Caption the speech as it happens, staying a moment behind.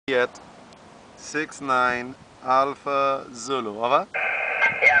Juliet 69 Alpha Zulu, over.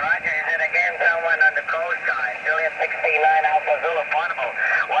 Yeah, Roger, is it again someone on the coast side? Juliet 69 Alpha Zulu Portable.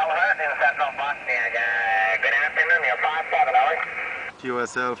 Well heard in Central Bosnia. Good afternoon, you're 5-7, over.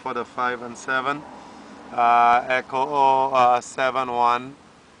 QSL for the 5 and 7. Echo 71.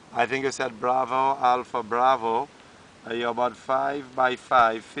 I think you said Bravo, Alpha Bravo. You're about 5 by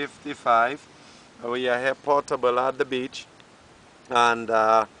 5, 55. We are here portable at the beach. And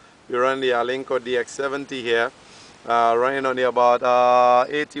we're running the Alinco DX70 here. Running only about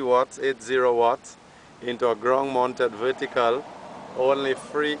 80 watts, 80 watts into a ground mounted vertical, only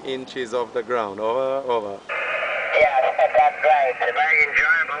 3 inches off the ground. Over, over. Yeah, that's right. A very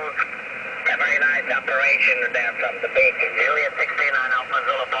enjoyable, a very nice operation there from the beach. Juliet 69 Alpha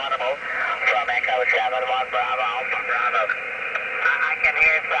Zulu Portable from Echo 71 Bravo Alpha Bravo. I can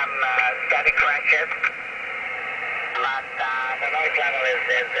hear some static crashes, but the noise level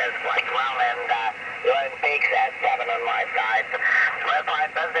is quite well, and you're in peaks at 7 on my side. Well,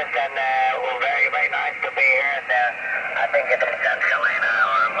 fine business, and very, very nice to be here. And I think it's in Helena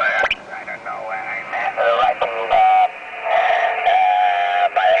or I don't know where I'm at. Right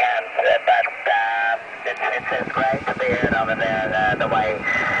by the hand, but it's great to be here over there, the way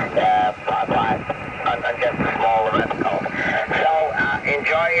on just a small vertical. So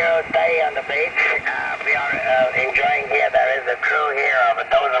enjoy your day on the beach. We are enjoying here. There is a crew here of a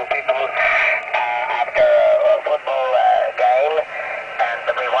dozen people after a football game, and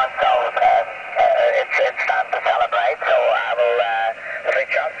we want to. It's time to celebrate. So I will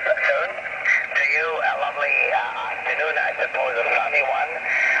reach out soon to you. A lovely afternoon, I suppose, a sunny one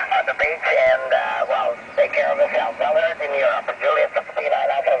on the beach, and well, take care of yourself. Well, heard in Europe, Juliet 69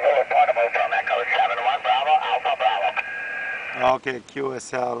 Alpha Zulu Portable from Echo 71 Bravo Alpha Bravo. Okay,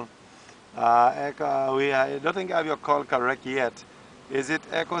 QSL. Echo, I don't think I have your call correct yet. Is it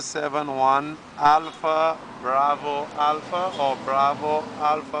Echo 71 Alpha Bravo Alpha or Bravo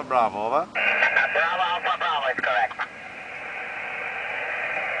Alpha Bravo? Over? Bravo Alpha Bravo is correct.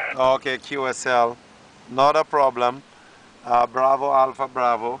 Okay, QSL. Not a problem. Bravo Alpha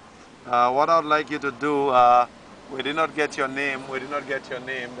Bravo. What I'd like you to do, we did not get your name.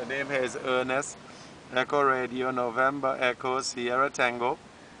 The name here is Ernest. Echo Radio, November Echo, Sierra Tango.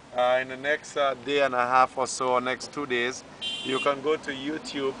 In the next day and a half or so, or next 2 days, you can go to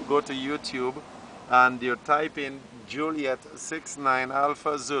YouTube, and you type in Juliet 69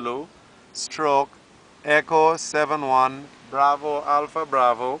 Alpha Zulu stroke Echo 71 Bravo Alpha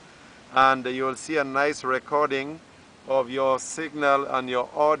Bravo, and you'll see a nice recording of your signal and your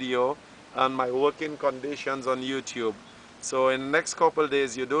audio and my working conditions on YouTube. So in the next couple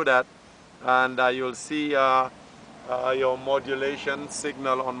days you do that, and you'll see your modulation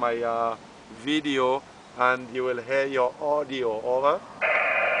signal on my video, and you will hear your audio. Over.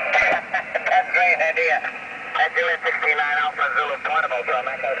 That's a great idea. Juliet 69 Alpha Zulu Portable from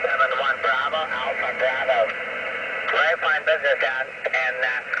Echo 71 Bravo Alpha Bravo. Very fine business, and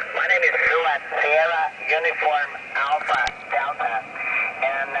my name is Suat, Sierra Uniform Alpha Delta,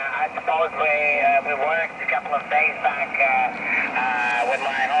 and I suppose we worked a couple of days back with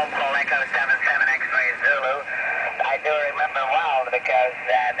my home call Echo 77 X-Ray Zulu. I do remember well, because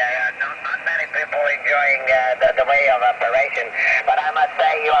there are not many people enjoying the way of operation, but I must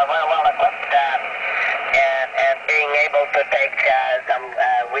say you are very well equipped, and being able to take some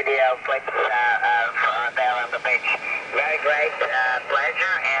video clips there on the beach. Very great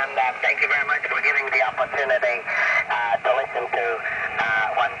pleasure, and thank you very much for giving the opportunity to listen to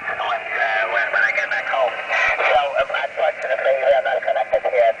when I get back home. So unfortunately we are not connected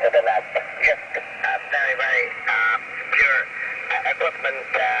here to the net. Just very, very pure equipment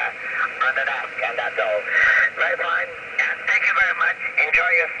on the desk, and that's all. Very fine. Thank you very much.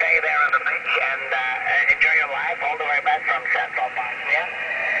 Enjoy your stay there on the beach, and enjoy your life. All the very best from Central Bosnia.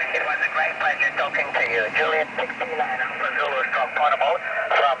 It was a great pleasure talking to you. Juliet 69.